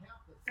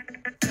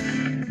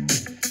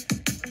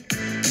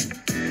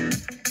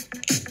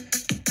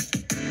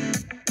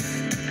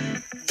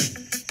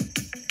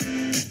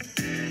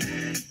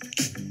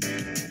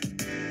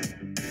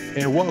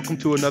And welcome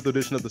to another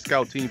edition of the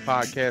Scout Team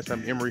Podcast.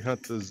 I'm Emory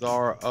Hunt, the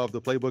czar of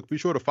the playbook. Be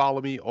sure to follow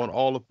me on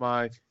all of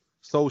my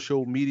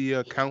social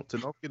media accounts.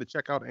 And don't forget to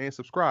check out and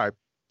subscribe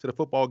to the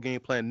Football Game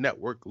Plan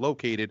Network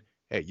located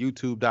at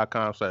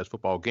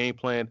youtube.com/football game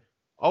plan.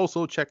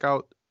 Also, check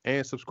out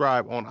and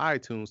subscribe on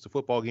iTunes to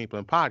Football Game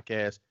Plan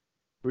Podcast,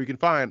 where you can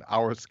find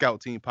our Scout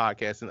Team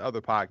Podcast and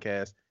other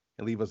podcasts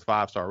and leave us a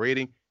 5-star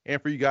rating.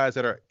 And for you guys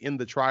that are in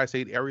the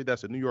tri-state area,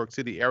 that's the New York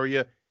City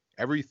area,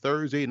 every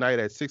Thursday night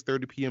at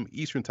 6:30 p.m.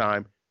 Eastern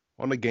Time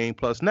on the Game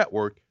Plus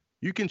Network,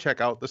 you can check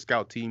out the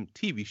Scout Team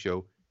TV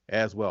show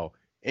as well.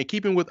 And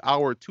keeping with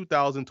our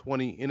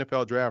 2020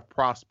 NFL Draft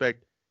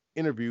prospect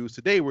interviews,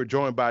 today we're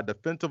joined by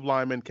defensive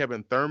lineman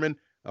Kevin Thurman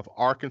of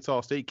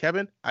Arkansas State.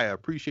 Kevin, I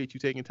appreciate you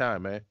taking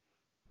time, man.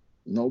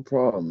 No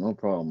problem, no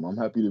problem. I'm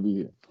happy to be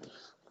here.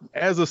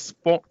 As a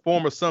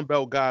former Sun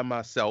Belt guy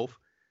myself,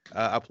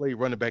 I played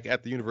running back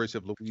at the University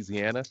of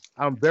Louisiana.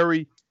 I'm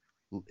very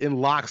in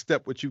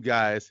lockstep with you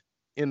guys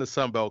in the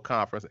Sun Belt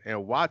Conference,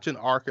 and watching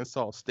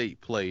Arkansas State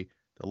play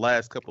the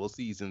last couple of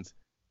seasons,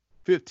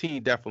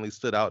 15 definitely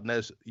stood out, and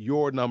that's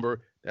your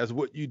number. That's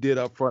what you did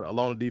up front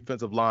along the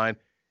defensive line.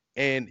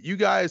 And you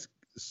guys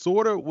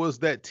sort of was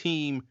that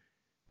team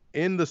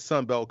in the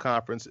Sun Belt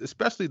Conference,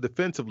 especially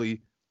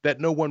defensively, that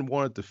no one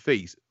wanted to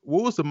face.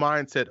 What was the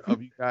mindset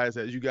of you guys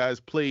as you guys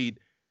played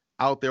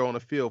out there on the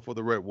field for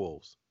the Red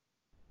Wolves?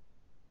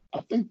 I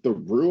think the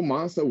real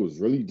mindset was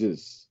really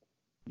just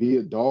be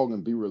a dog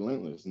and be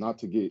relentless, not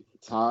to get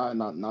tired,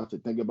 not to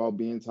think about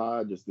being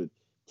tired, just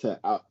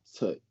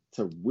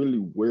to really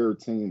wear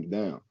teams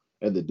down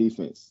at the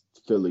defense,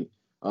 Philly.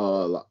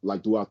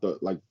 Like throughout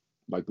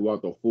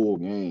the full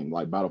game,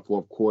 like by the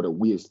fourth quarter,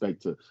 we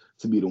expect to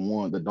be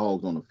the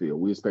dogs on the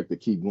field. We expect to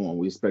keep going.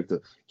 We expect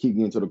to keep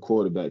getting to the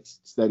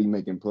quarterbacks, steady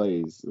making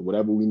plays,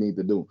 whatever we need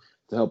to do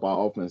to help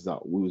our offense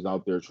out. We was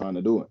out there trying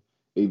to do it.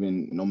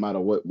 Even no matter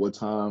what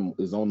time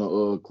is on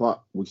the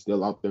clock, we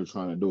still out there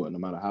trying to do it. No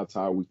matter how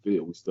tired we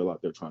feel, we still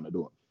out there trying to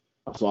do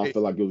it. So I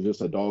feel like it was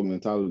just a dog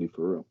mentality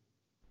for real.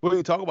 Well,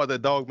 you talk about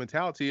that dog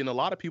mentality, and a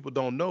lot of people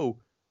don't know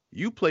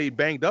you played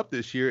banged up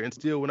this year and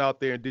still went out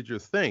there and did your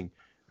thing.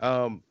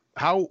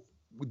 How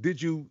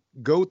did you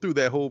go through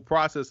that whole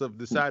process of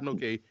deciding,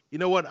 okay, you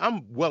know what,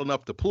 I'm well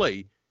enough to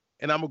play,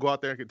 and I'm going to go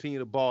out there and continue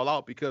to ball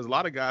out? Because a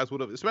lot of guys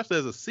would have, especially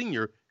as a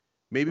senior,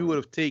 maybe would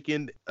have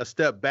taken a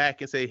step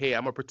back and say, hey,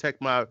 I'm going to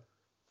protect my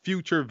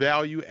future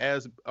value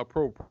as a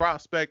pro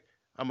prospect.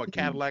 I'm going to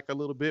Cadillac a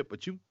little bit,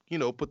 but you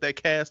put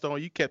that cast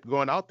on, you kept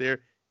going out there,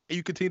 and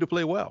you continue to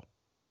play well.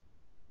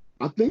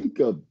 I think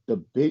the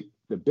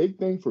big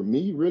thing for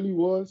me really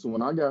was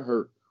when I got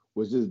hurt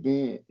was just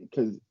being,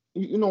 because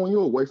when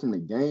you're away from the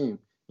game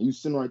and you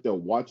sitting right there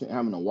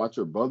having to watch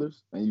your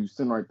brothers, and you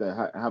sitting right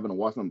there having to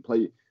watch them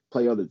play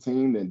other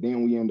teams, and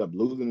then we end up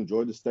losing to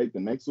Georgia State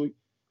the next week.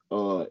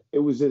 It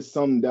was just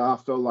something that I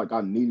felt like I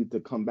needed to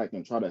come back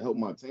and try to help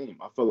my team.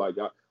 I felt like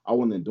I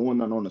wasn't doing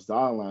nothing on the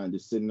sideline,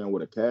 just sitting there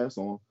with a cast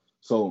on.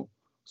 So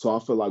I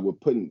feel like with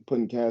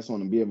putting cast on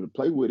and be able to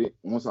play with it,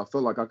 once I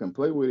feel like I can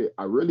play with it,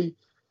 I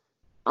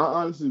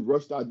honestly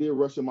rushed. I did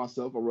rush it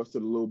myself. I rushed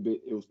it a little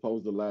bit. It was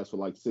supposed to last for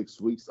like 6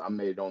 weeks. I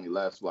made it only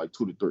last for like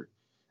 2 to 3.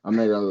 I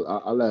made it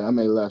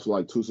last for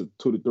like 2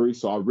 to 3.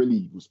 So I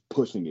really was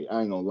pushing it.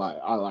 I ain't gonna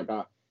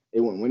lie.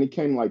 When it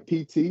came like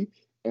PT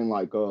and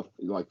like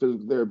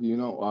physical therapy,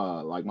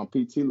 like my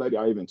PT lady,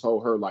 I even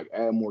told her like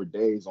add more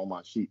days on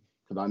my sheet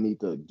because I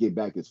need to get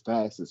back as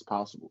fast as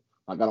possible.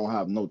 Like I don't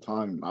have no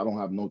time.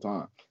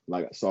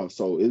 Like so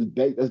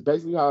that's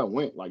basically how it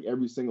went. Like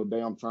every single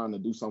day, I'm trying to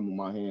do something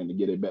with my hand to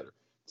get it better.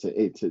 To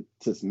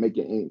make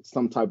it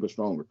some type of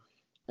stronger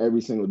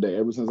every single day.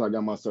 Ever since I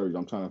got my surgery,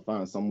 I'm trying to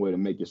find some way to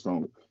make it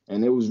stronger.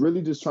 And it was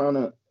really just trying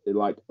to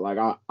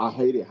I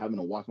hated having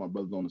to watch my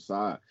brothers on the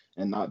side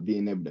and not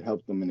being able to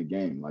help them in the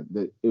game. Like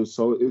that, it was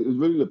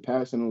really the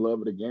passion and love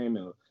of the game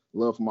and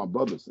love for my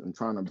brothers and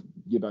trying to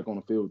get back on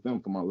the field with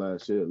them for my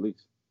last year at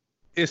least.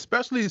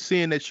 Especially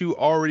seeing that you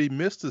already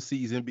missed the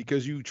season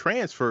because you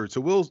transferred.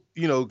 So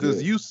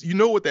because you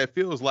know what that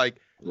feels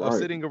like. Right.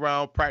 Sitting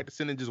around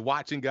practicing and just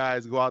watching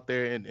guys go out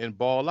there and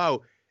ball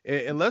out.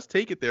 And let's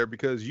take it there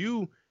because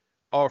you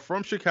are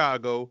from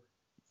Chicago.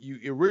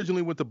 You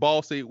originally went to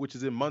Ball State, which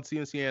is in Muncie,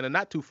 Indiana,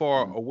 not too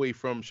far away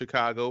from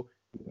Chicago.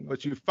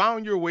 But you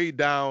found your way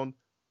down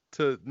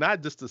to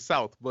not just the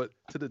South, but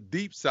to the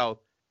deep South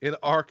in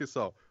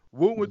Arkansas.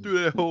 What went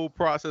through that whole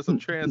process of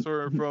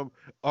transferring from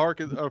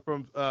Arkansas,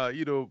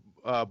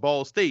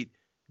 Ball State,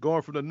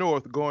 going from the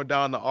North, going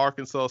down to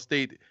Arkansas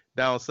State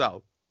down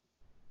South?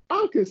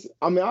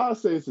 I'll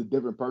say it's a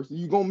different person.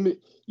 You're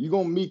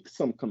gonna meet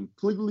some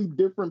completely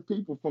different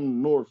people from the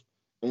North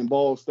in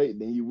Ball State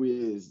than you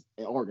is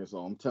in Arkansas.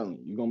 I'm telling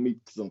you, you're gonna meet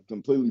some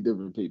completely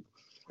different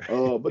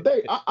people. But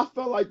I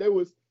felt like I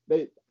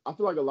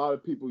feel like a lot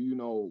of people,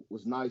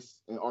 was nice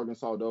in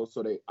Arkansas though.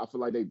 So I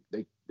feel like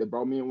they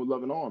brought me in with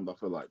loving arms. I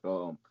feel like,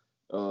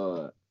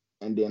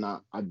 and then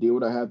I did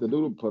what I had to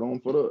do to put on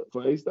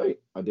for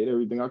A-State. I did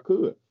everything I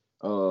could.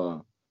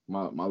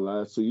 My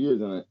last 2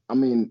 years,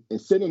 and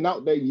sitting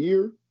out that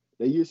year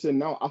that year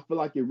sitting out, I feel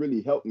like it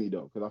really helped me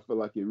though, because I feel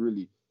like it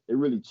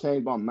really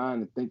changed my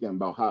mind and thinking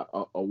about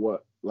how or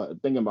what like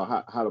thinking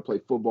about how to play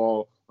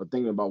football, or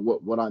thinking about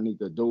what I need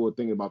to do, or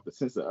thinking about the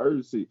sense of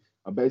urgency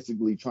of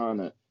basically trying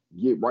to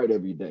get right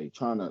every day,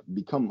 trying to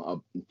become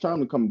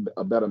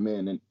a better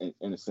man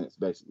in a sense,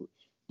 basically.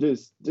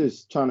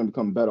 Just trying to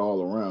become better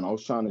all around. I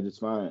was trying to just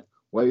find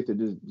ways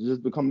to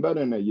just become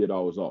better in that year that I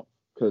was off.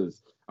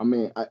 Because I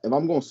mean, if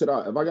I'm gonna sit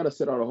out, if I gotta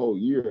sit out a whole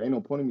year, ain't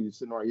no point in me just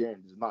sitting right here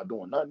and just not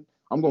doing nothing.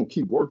 I'm gonna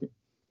keep working.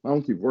 I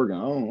don't keep working.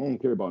 I don't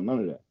care about none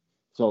of that.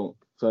 So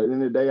at the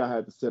end of the day, I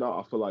had to sit out.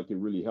 I feel like it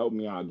really helped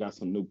me. I got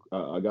some new.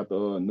 I got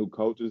the new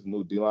coaches,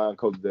 new D line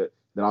coaches that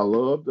I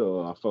loved.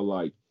 I feel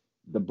like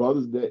the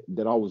brothers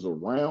that I was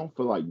around,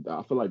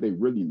 I feel like they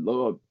really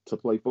loved to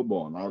play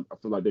football, and I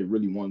feel like they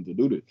really wanted to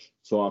do this.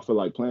 So I feel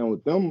like playing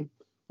with them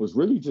was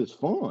really just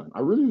fun.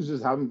 I really was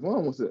just having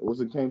fun once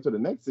it came to the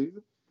next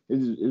season.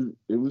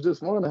 It was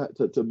just fun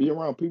to be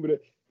around people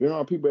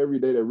every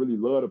day that really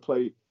love to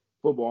play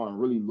football and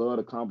really love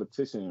the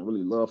competition and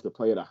really love to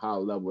play at a high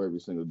level every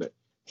single day.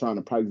 Trying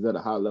to practice at a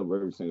high level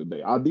every single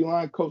day. Our D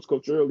line Coach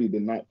Early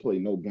did not play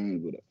no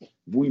games with us.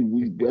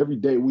 We every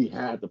day we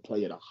had to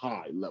play at a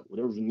high level.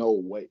 There was no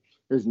way.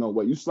 There's no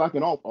way. You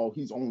slacking off, oh,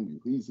 he's on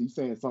you. He's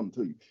saying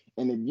something to you.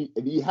 And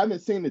if you haven't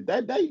seen it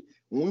that day,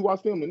 when we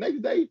watch film the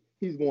next day,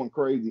 he's going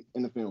crazy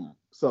in the film room.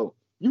 So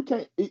you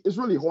can't. It's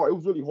really hard. It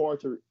was really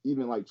hard to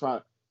even like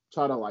try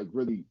to like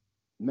really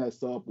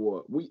mess up,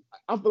 or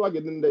I feel like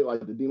at the end of the day,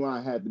 like the D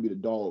line had to be the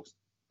dogs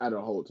out of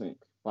the whole team.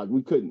 Like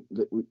we couldn't.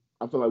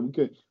 I feel like we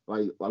could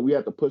like we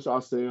had to push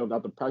ourselves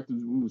after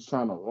practice. We was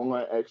trying to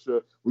run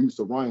extra. We used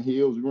to run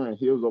hills. We ran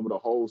hills over the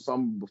whole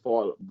summer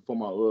before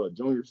my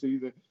junior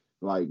season.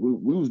 Like we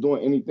was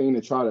doing anything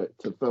to try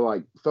to feel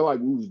like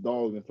we was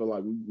dogs and feel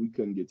like we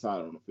couldn't get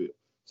tired on the field.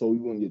 So we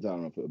wouldn't get tired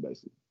on the field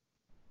basically.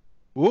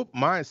 What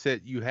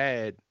mindset you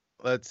had,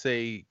 let's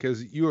say,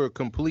 because you're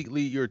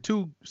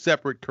two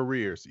separate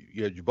careers.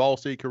 You had your Ball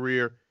State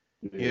career,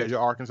 you Yeah. had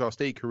your Arkansas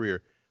State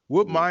career.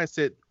 What Yeah.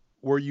 mindset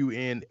were you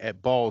in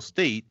at Ball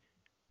State,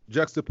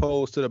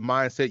 juxtaposed to the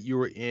mindset you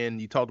were in?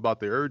 You talked about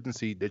the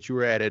urgency that you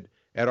were at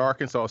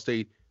Arkansas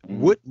State. Mhm.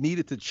 What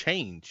needed to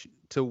change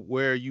to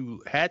where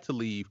you had to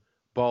leave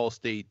Ball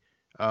State,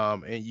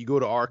 and you go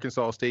to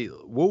Arkansas State?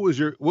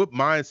 What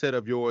mindset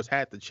of yours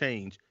had to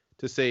change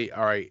to say,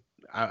 all right,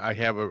 I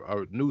have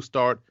a new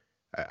start.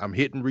 I'm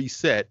hitting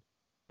reset,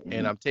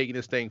 and Mhm. I'm taking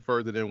this thing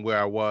further than where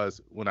I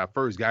was when I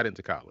first got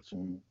into college.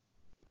 Mhm.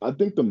 I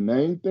think the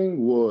main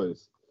thing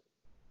was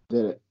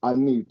that I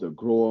need to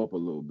grow up a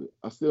little bit.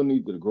 I still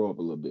need to grow up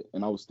a little bit.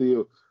 And I was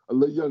still a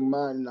little young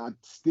man, and I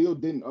still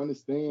didn't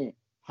understand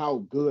how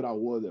good I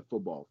was at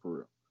football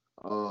for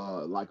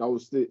real. Like I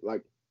was still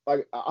like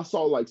I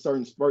saw like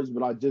certain spurts,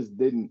 but I just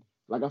didn't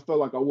like I felt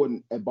like I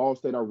wasn't at Ball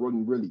State, I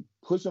wasn't really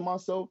pushing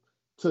myself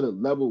to the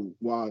level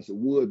where I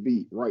would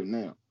be right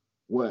now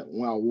when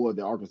I was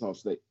at Arkansas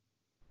State.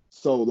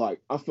 So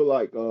like I feel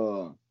like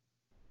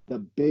the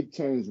big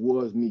change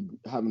was me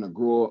having to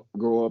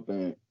grow up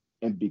and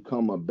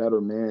become a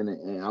better man.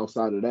 And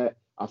outside of that,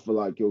 I feel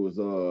like it was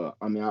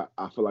I mean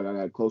I feel like I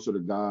got closer to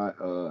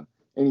God.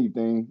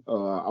 Anything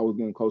I was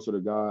getting closer to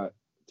God,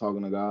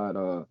 talking to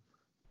God.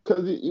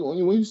 Because when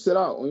you sit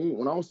out,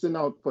 when I was sitting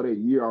out for that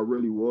year, I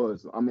really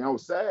was. I mean, I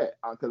was sad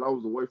because I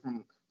was away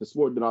from the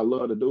sport that I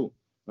love to do.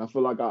 And I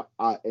feel like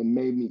it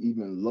made me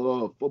even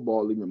love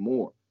football even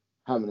more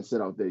having to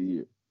sit out that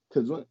year.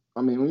 Because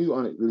when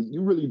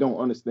you really don't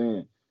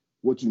understand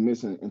what you're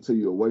missing until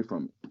you're away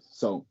from it.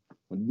 So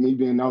me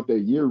being out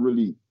that year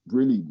really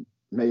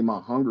made my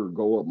hunger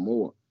go up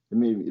more. It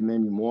made me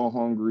more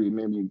hungry. It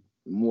made me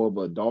more of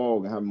a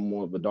dog and having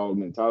more of a dog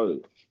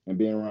mentality. And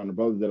being around the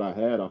brothers that I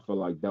had, I felt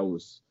like I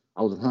was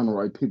around the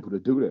right people to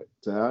do that,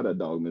 to have that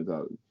dog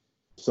mentality.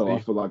 Do So I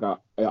you, feel like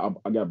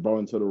I got brought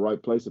into the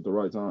right place at the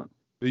right time.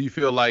 do you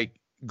feel like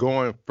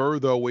going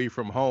further away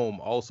from home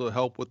also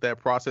help with that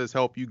process,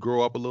 help you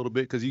grow up a little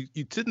bit? Because you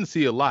didn't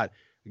see a lot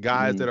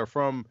guys Mm-hmm. that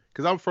are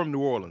because I'm from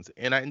New Orleans,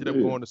 and I ended up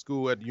Yeah, going to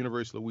school at the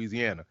University of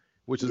Louisiana,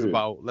 which is yeah,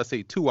 about, let's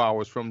say, 2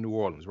 hours from New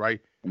Orleans, right?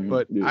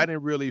 But yeah. I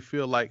didn't really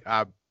feel like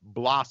I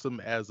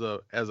blossomed as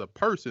a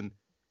person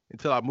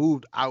until I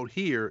moved out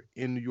here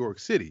in New York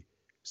City.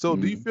 So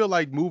do you Mm-hmm. feel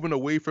like moving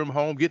away from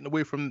home, getting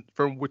away from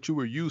what you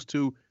were used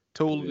to,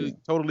 Yeah.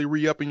 totally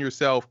re-upping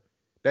yourself,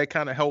 that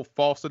kind of helped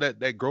foster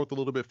that growth a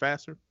little bit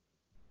faster?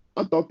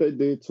 I thought they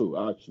did too,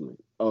 actually.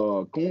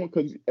 Going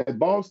because at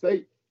Ball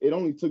State, it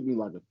only took me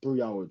like a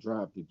 3 hour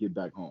drive to get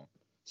back home.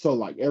 So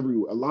like a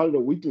lot of the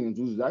weekends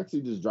was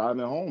actually just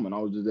driving home, and I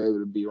was just able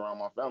to be around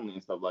my family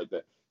and stuff like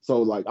that.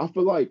 So like I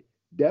feel like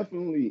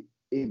definitely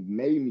it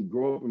made me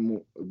grow up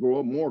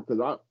more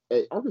because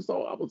at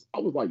Arkansas I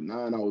was like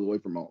 9 hours away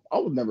from home. I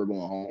was never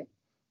going home.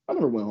 I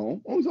never went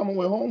home. Only time I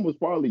went home was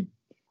probably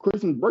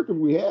Christmas break if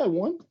we had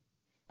one.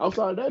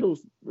 Outside of that, it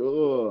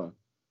was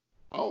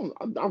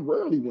I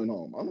rarely went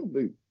home. I don't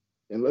think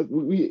unless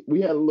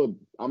we had a little.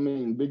 I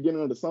mean,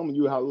 beginning of the summer,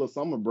 you had a little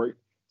summer break,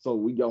 so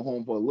we go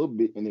home for a little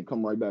bit and then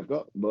come right back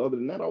up. But other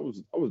than that, I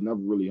was never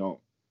really home.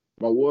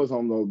 If I was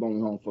home, I was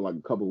only home for like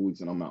a couple of weeks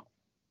and I'm out.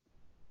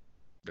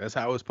 That's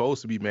how it's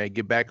supposed to be, man.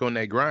 Get back on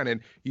that grind.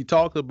 And you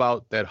talked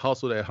about that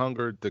hustle, that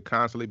hunger to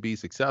constantly be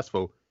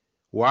successful.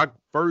 Where I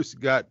first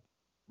got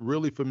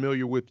really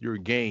familiar with your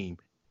game,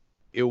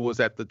 it was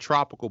at the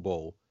Tropical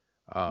Bowl.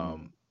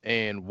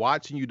 And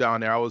watching you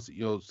down there, I was,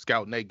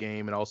 scouting that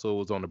game and also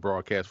was on the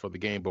broadcast for the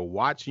game. But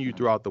watching you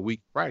throughout the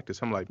week practice,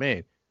 I'm like,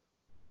 man,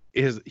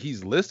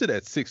 he's listed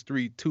at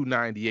 6'3",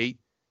 298.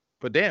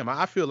 But damn,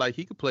 I feel like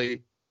he could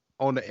play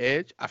on the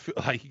edge. I feel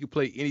like he could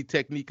play any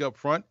technique up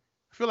front.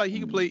 I feel like he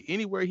could play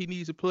anywhere he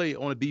needs to play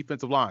on the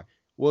defensive line.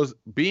 Was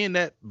being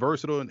that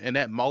versatile and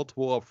that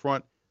multiple up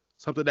front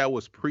something that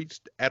was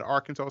preached at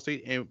Arkansas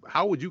State? And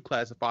how would you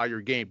classify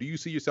your game? Do you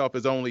see yourself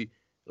as only,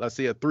 let's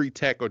say, a 3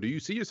 tech, or do you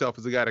see yourself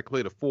as a guy that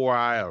played a 4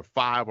 eye or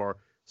 5, or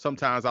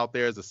sometimes out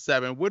there as a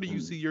 7? Where do you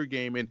see your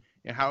game in,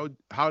 and how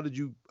did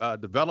you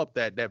develop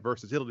that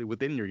versatility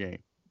within your game?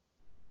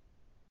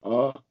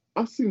 I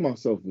see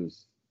myself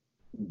as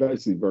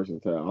basically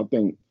versatile.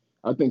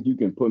 I think you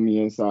can put me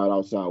inside,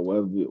 outside,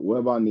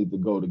 wherever I need to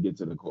go to get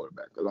to the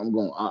quarterback. Because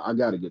I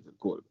got to get to the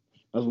quarterback.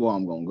 That's where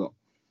I'm gonna go.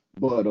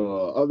 But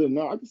other than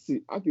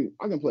that, I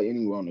can play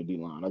anywhere on the D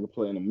line. I can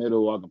play in the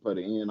middle. I can play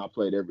the end. I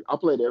played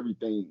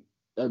everything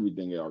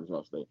at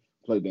Arkansas State.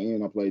 Played the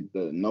end. I played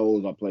the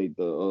nose. I played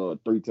the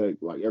 3 tech,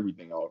 like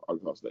everything at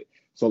Arkansas State.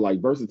 So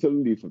like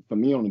versatility for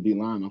me on the D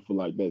line, I feel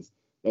like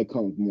that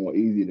comes more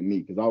easy to me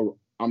because I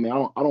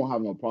don't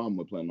have no problem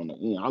with playing on the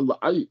end.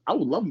 I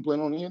would love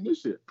playing on the end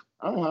this year.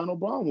 I don't have no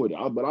problem with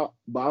it.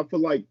 But I feel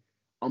like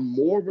I'm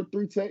more of a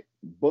 3 tech,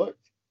 but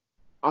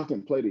I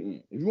can play the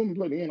end. If you want me to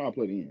play the end, I'll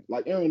play the end.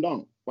 Like Aaron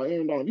Donald.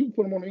 You can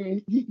put him on the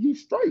end.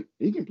 He's straight.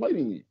 He can play the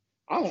end.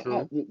 I,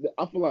 True.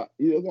 I feel like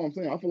that's what I'm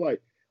saying. I feel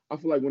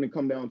like when it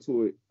come down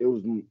to it, it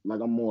was like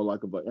I'm more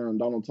like of an Aaron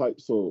Donald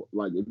type. So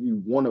like if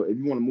you wanna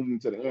move me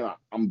to the end,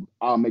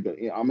 I'll make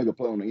a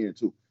play on the end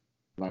too.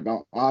 Like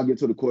I'll get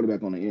to the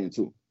quarterback on the end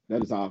too.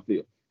 That is how I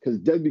feel. Because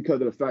just because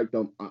of the fact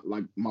of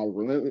like my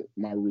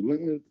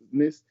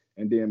relentlessness,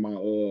 and then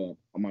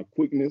my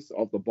quickness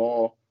off the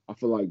ball, I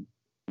feel like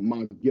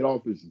my get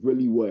off is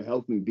really what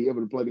helps me be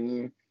able to play the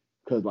end.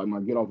 Because like I feel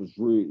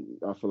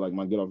like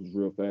my get off is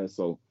real fast.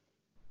 So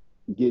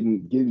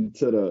getting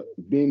to the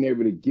being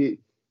able to get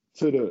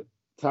to the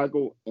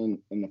tackle in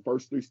the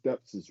first 3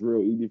 steps is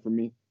real easy for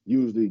me.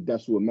 Usually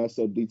that's what mess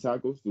up D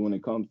tackles when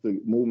it comes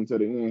to moving to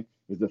the end,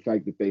 is the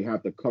fact that they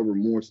have to cover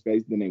more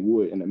space than they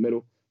would in the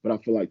middle. But I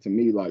feel like to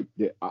me, like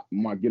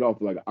my get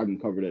off, like I can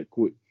cover that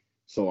quick.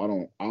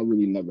 So I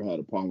really never had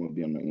a problem with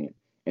being on the end.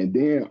 And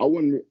then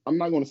I'm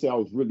not going to say I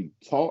was really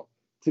taught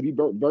to be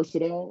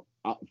versatile.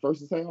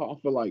 Versatile.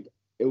 I feel like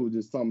it was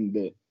just something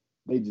that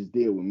they just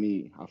did with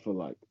me. I feel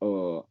like,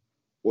 or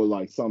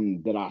like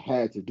something that I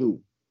had to do,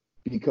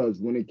 because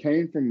when it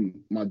came from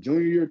my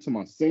junior year to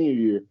my senior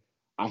year,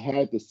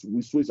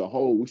 we switched our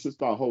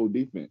whole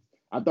defense.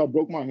 After I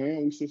broke my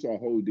hand, we switched our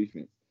whole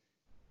defense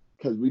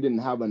because we didn't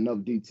have enough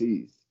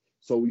DTs.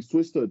 So we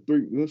switched from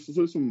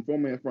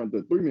 4-man front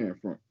to 3-man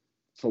front.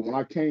 So when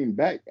I came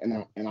back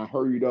and I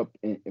hurried up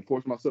and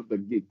forced myself to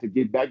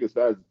get back as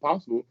fast as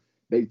possible,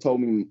 they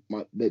told me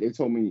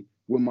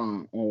with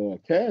my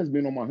cast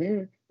being on my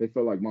hand, they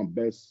felt like my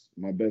best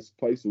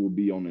place would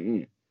be on the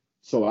end.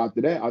 So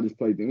after that, I just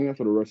played the end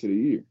for the rest of the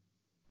year.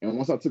 And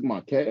once I got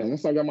my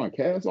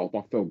cast off,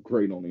 I felt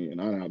great on the end.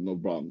 I didn't have no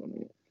problem on the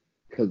end.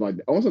 Because like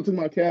once I took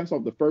my cast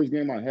off, the first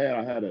game I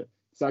had a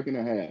sack and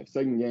a half.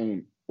 Second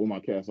game with my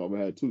cast off, I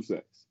had 2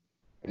 sacks.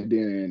 And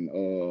then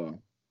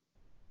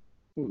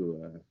who do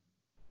I have?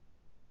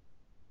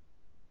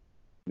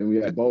 Then we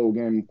had bowl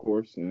game, of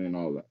course, and then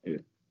all that. Yeah.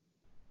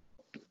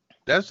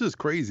 That's just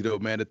crazy though,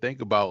 man, to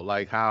think about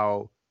like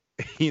how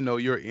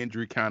your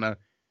injury kind of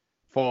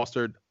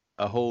fostered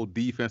a whole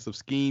defensive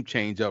scheme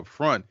change up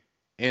front,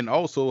 and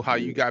also how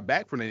you Yeah. got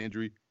back from that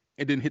injury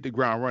and then hit the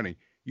ground running.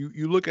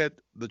 You look at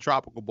the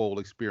Tropical Bowl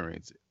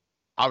experience,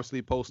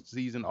 obviously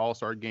postseason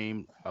All-Star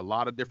game, a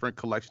lot of different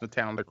collection of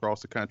talent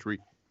across the country.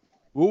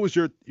 What was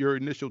your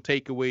initial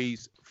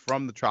takeaways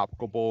from the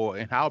Tropical Bowl,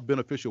 and how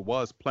beneficial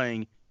was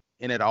playing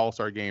in that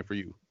All-Star game for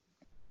you?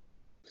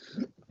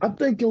 I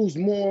think it was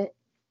more.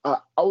 I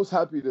was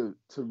happy to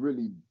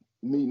really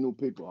meet new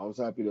people. I was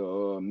happy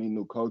to meet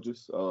new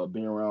coaches,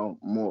 being around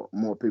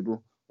more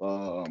people.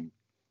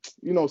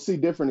 See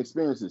different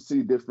experiences,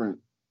 see different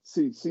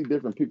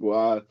people.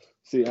 I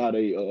see how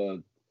they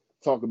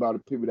talk about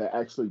it. People that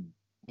actually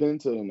been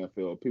to the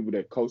NFL, people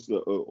that coached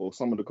or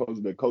some of the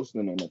coaches that coached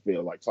in the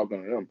NFL, like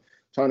talking to them,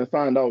 trying to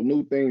find out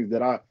new things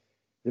that I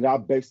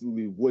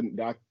basically wouldn't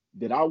that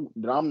I'm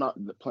not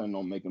planning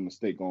on making a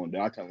mistake on,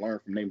 that I can learn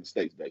from their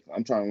mistakes. Basically,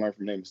 I'm trying to learn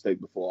from their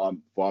mistakes before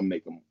I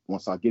make them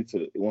once I get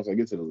to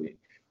the league.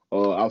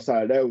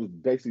 Outside of that, it was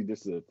basically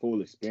just a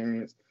full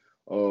experience.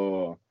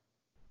 Uh,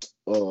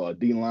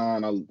 D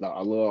line, I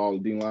love all the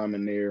D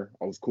linemen there.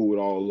 I was cool with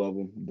all of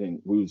them.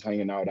 Then we was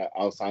hanging out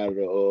outside of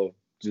the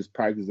just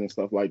practice and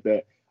stuff like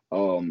that.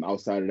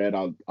 Outside of that,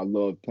 I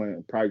love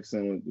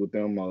practicing with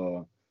them.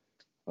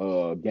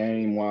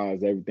 Game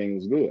wise, everything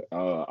was good.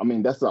 I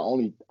mean, that's the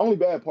only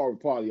bad part was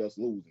probably us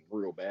losing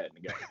real bad in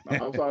the game.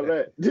 Outside of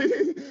that,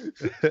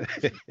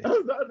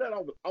 outside of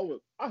that,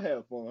 I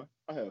had fun.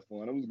 I had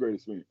fun. It was a great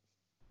experience.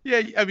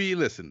 Yeah, I mean,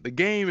 listen, the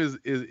game is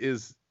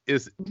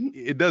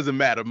it doesn't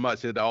matter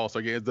much at the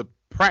All-Star game. It's the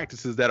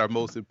practices that are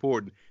most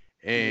important.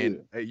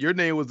 And Yeah. your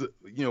name was,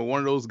 one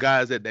of those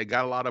guys that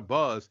got a lot of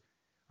buzz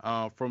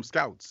from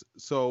scouts.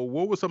 So,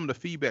 what was some of the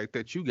feedback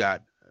that you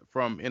got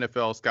from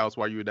NFL scouts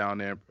while you were down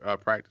there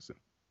practicing?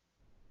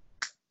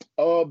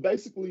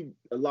 Basically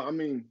a lot. I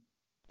mean,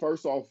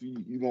 first off,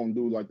 you gonna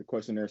do like the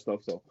questionnaire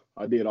stuff. So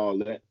I did all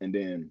that, and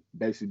then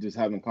basically just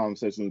having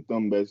conversations with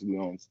them, basically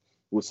on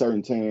with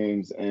certain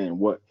teams and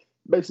what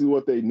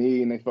they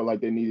need, and they felt like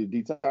they needed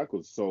D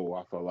tackles. So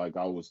I felt like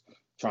I was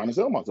trying to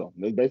sell myself.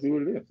 That's basically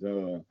what it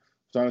is.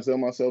 Trying to sell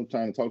myself,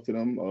 trying to talk to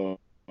them.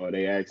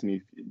 They asked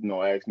me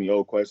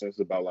old questions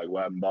about like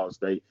what happened in Ball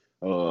State,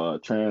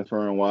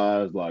 transferring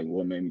wise, like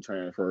what made me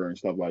transfer and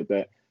stuff like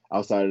that.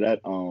 Outside of that,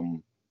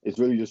 it's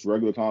really just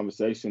regular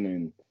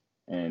conversation,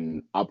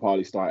 and I'll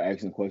probably start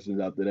asking questions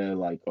after that,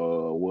 like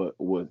what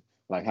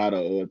like how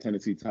the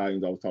Tennessee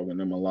Titans. I was talking to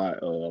them a lot.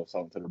 I was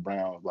talking to the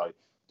Browns, like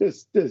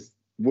this.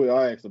 Well,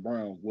 I asked the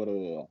Browns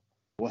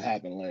what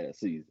happened last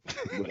season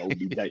with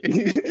OBJ.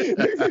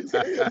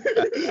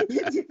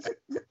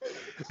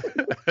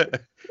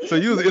 So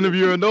you was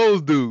interviewing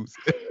those dudes.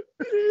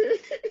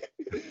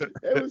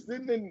 They was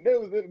sitting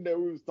there,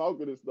 we was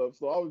talking and stuff.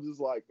 So I was just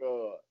like,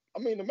 I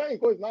mean, the main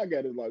question I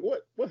got is like,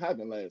 what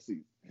happened last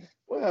season?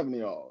 What happened to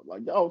y'all?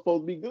 Like y'all was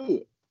supposed to be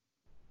good.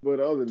 But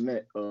other than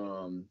that,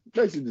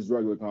 basically just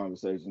regular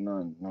conversation,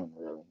 nothing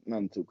really,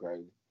 nothing too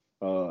crazy.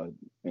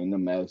 And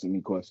them asking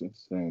me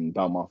questions and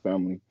about my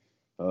family.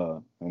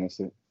 And that's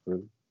it,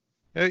 really.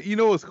 You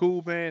know what's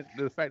cool, man?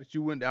 The fact that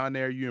you went down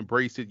there, you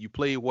embraced it, you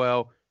played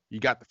well, you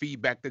got the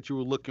feedback that you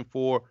were looking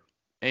for,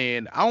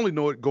 and I only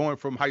know it going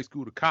from high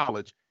school to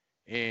college,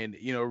 and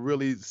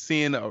really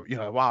seeing,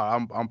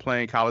 wow, I'm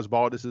playing college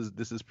ball. This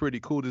is pretty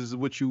cool. This is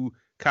what you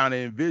kind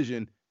of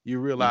envision. You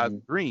realize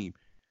Mm-hmm. dream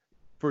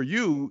for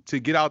you to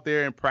get out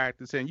there and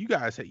practice, and you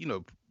guys,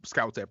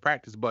 scouts at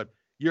practice, but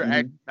you're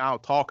actually Mm-hmm. now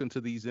talking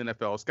to these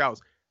NFL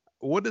scouts.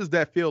 What does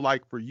that feel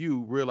like for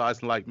you,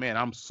 realizing like, man,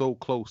 I'm so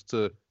close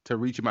to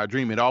reaching my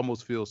dream? It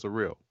almost feels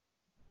surreal.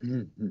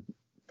 Mm-hmm.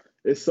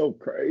 It's so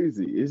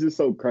crazy. It's just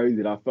so crazy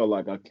that I felt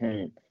like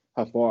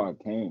how far I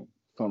came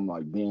from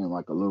like being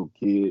like a little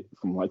kid,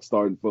 from like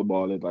starting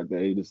football at like the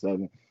age of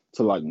 7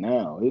 to like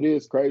now. It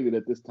is crazy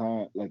that this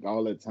time, like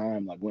all that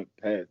time, like went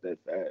past that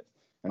fast,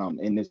 and I'm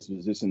in this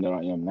position that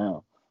I am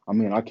now. I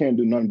mean, I can't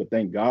do nothing but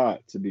thank God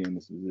to be in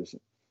this position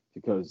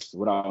because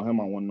without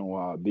him, I wouldn't know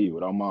where I'd be.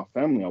 Without my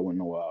family, I wouldn't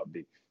know where I'd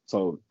be.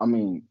 So, I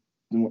mean,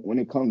 when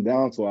it comes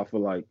down to, it, I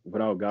feel like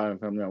without God and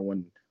family, I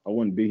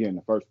wouldn't be here in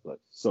the first place.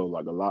 So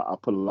like I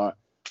put a lot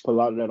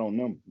of that on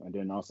them. And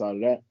then outside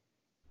of that,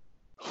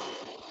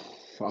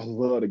 I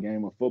love the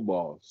game of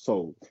football.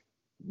 So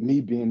me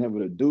being able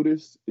to do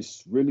this,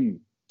 it's really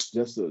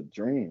just a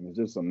dream. It's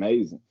just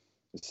amazing.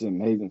 It's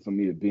amazing for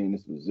me to be in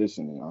this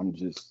position. And I'm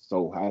just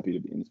so happy to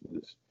be in this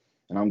position.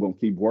 And I'm gonna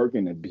keep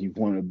working and be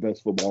one of the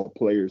best football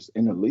players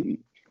in the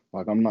league.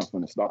 Like I'm not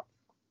gonna stop.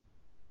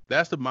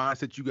 That's the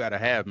mindset you got to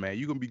have, man.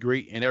 You're gonna be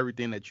great in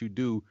everything that you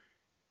do,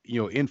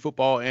 in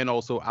football and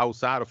also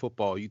outside of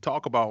football. You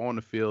talk about on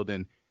the field,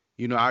 and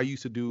I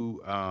used to do,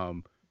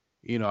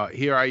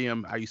 here I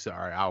am. I used to, all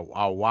right,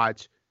 I'll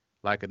watch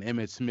like an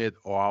Emmett Smith,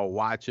 or I'll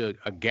watch a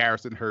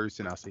Garrison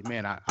Hurst, and I'll say,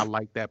 man, I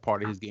like that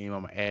part of his game.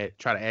 I'm gonna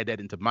try to add that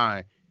into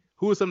mine.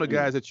 Who are some of the Mm.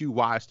 guys that you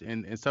watched,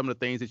 and some of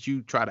the things that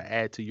you try to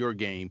add to your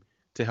game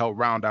to help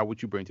round out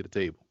what you bring to the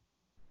table?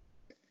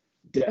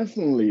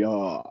 Definitely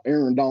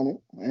Aaron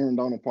Donald. Aaron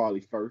Donald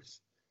probably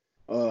first.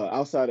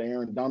 Outside of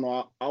Aaron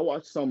Donald, I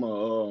watched some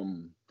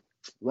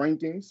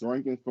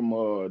rankings from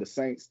the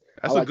Saints.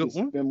 I That's a like good his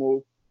one. spin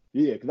move.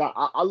 Yeah, because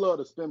I love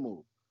the spin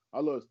move. I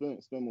love spin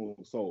move.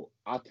 So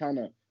I kind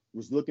of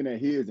was looking at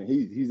his, and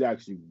he's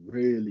actually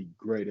really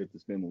great at the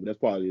spin move. That's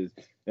probably his.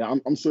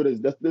 And I'm sure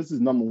this is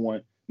number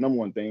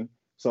one thing.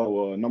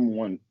 So number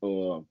one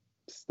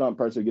stunt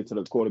person to get to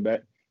the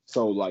quarterback.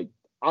 So like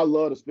I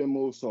love the spin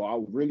move. So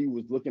I really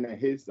was looking at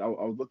his. I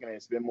was looking at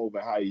his spin move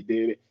and how he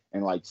did it,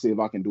 and like see if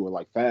I can do it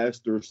like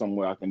faster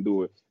somewhere. I can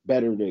do it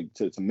better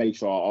to make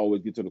sure I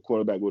always get to the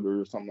quarterback with it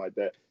or something like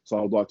that. So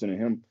I was watching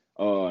him.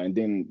 And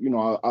then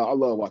I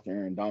love watching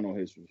Aaron Donald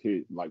his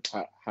like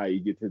how he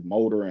gets his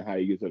motor and how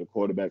he gets to the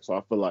quarterback. So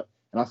I feel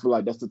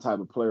like that's the type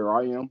of player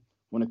I am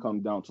when it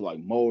comes down to like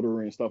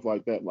motor and stuff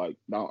like that. Like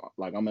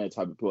I'm that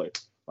type of player.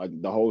 Like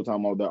the whole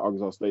time I was at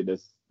Arkansas State, I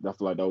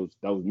feel like that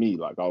was me.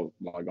 Like I was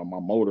like on my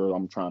motor,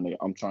 I'm trying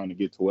to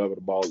get to wherever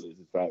the ball is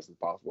as fast as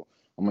possible.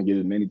 I'm gonna get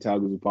as many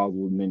tackles as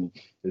possible, as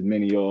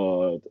many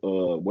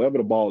wherever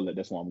the ball is,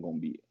 that's where I'm gonna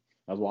be.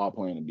 That's why I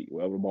plan to be.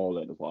 Wherever the ball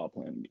is, that's why I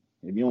plan to be.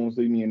 If you don't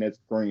see me in that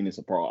screen, it's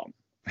a problem.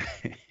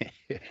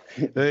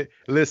 Hey,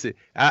 listen,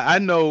 I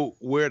know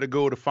where to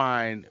go to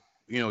find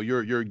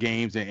your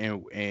games,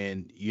 and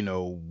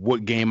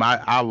what game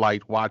I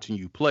liked watching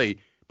you play.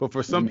 But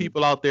for some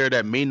people out there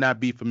that may not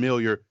be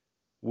familiar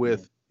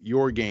with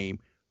your game,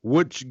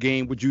 which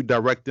game would you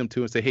direct them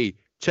to and say, hey,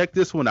 check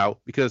this one out?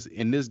 Because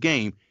in this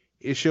game,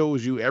 it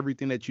shows you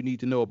everything that you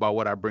need to know about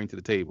what I bring to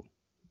the table.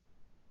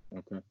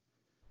 Okay.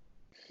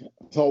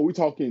 So we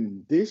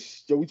talking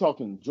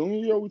junior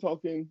year, or we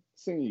talking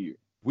senior year?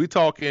 We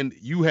talking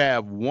you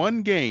have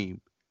one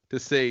game to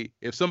say,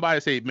 if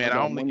somebody say, man,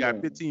 I only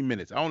got 15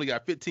 minutes. I only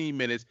got 15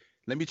 minutes.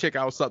 Let me check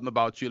out something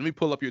about you. Let me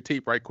pull up your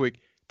tape right quick.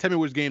 Tell me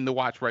which game to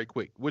watch right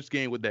quick. Which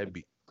game would that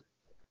be?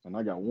 And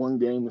I got one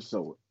game to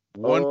show it.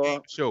 One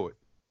game to show it.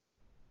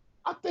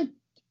 I think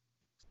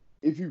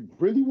if you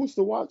really was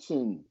to watch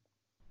him,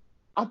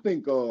 I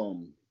think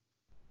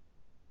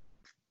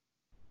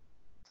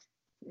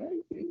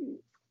maybe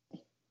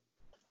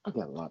I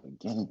got a lot of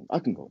games. I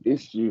can go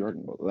this year, I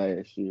can go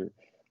last year.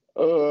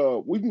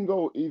 We can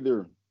go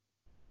either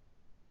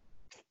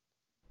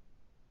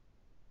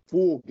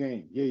full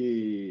game.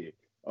 Yeah.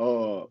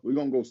 We're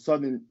gonna go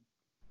Southern.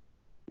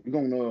 We're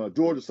gonna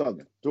Georgia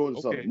Southern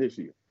this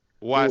year.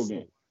 Why? Full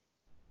game.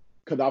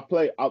 Cause I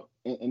played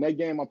in that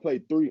game. I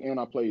played 3 and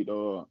I played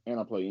in.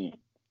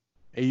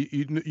 And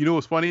you know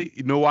what's funny?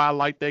 You know why I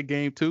like that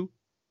game too?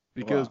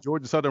 Because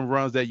Georgia Southern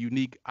runs that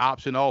unique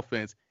option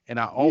offense, and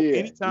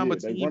anytime a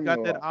team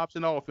got that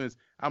option offense,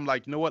 I'm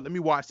like, you know what? Let me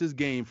watch this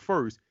game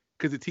first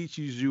because it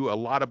teaches you a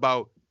lot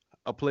about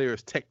a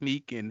player's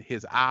technique and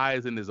his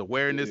eyes and his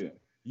awareness. Yeah.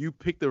 You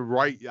pick the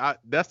right.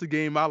 That's the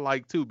game I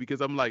like too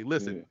because I'm like,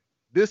 listen,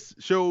 this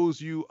shows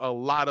you a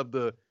lot of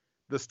the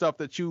stuff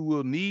that you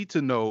will need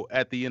to know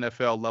at the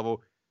NFL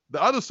level. The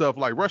other stuff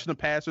like rushing the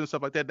passer and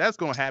stuff like that, that's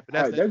going to happen.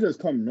 That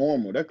just comes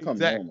normal. That comes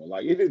normal.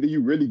 Like either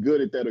you're really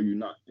good at that or you're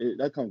not.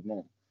 That comes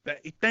normal.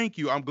 Thank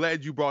you. I'm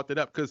glad you brought that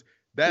up because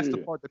that's the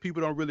part that people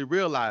don't really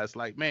realize.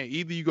 Like, man,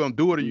 either you're going to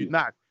do it or you're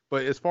not.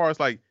 But as far as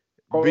like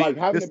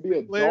having to be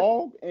a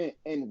dog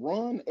and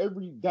run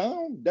every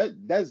down,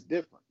 that's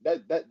different.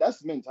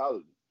 That's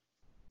mentality.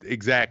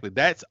 Exactly.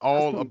 That's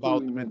all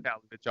about the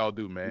mentality that y'all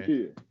do,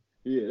 man.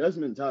 Yeah, that's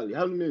mentality.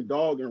 Having to be a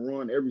dog and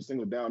run every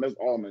single down, that's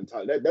all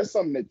mentality. That's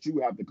something that you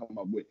have to come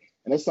up with,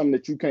 and that's something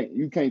that you can't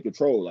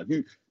control.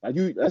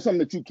 That's something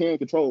that you can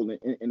control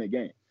in a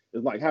game.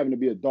 It's like having to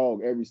be a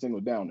dog every single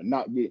down and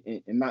not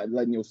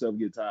letting yourself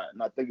get tired,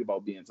 not thinking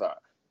about being tired.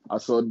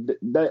 So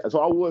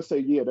I would say,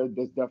 yeah, that's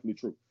definitely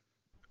true.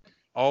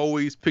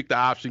 Always pick the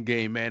option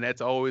game, man.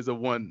 That's always a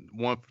one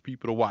for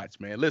people to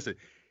watch, man. Listen,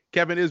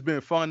 Kevin, it's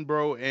been fun,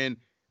 bro. And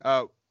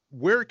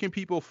where can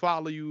people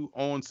follow you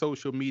on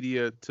social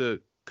media to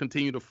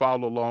continue to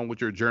follow along with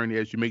your journey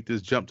as you make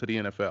this jump to the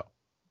NFL?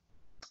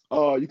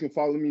 You can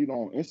follow me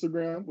on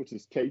Instagram, which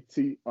is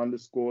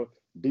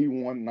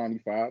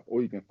KT_D195,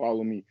 or you can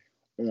follow me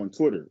on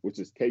Twitter, which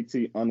is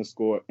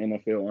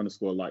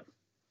KT_NFL_life.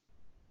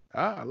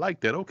 I like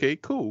that. Okay,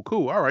 cool.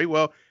 All right.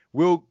 Well,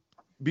 we'll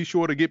be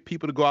sure to get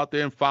people to go out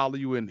there and follow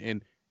you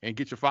and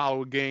get your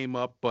follower game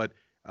up. But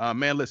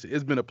man, listen,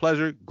 it's been a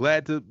pleasure.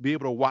 Glad to be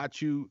able to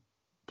watch you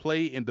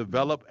play and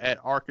develop at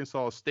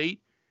Arkansas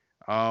State,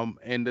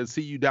 and to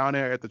see you down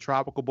there at the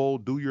Tropical Bowl.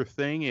 Do your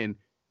thing, and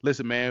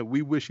listen, man,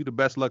 we wish you the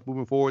best luck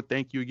moving forward.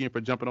 Thank you again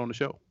for jumping on the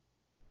show.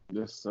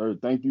 Yes, sir.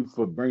 Thank you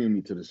for bringing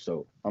me to the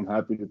show. I'm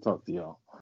happy to talk to y'all.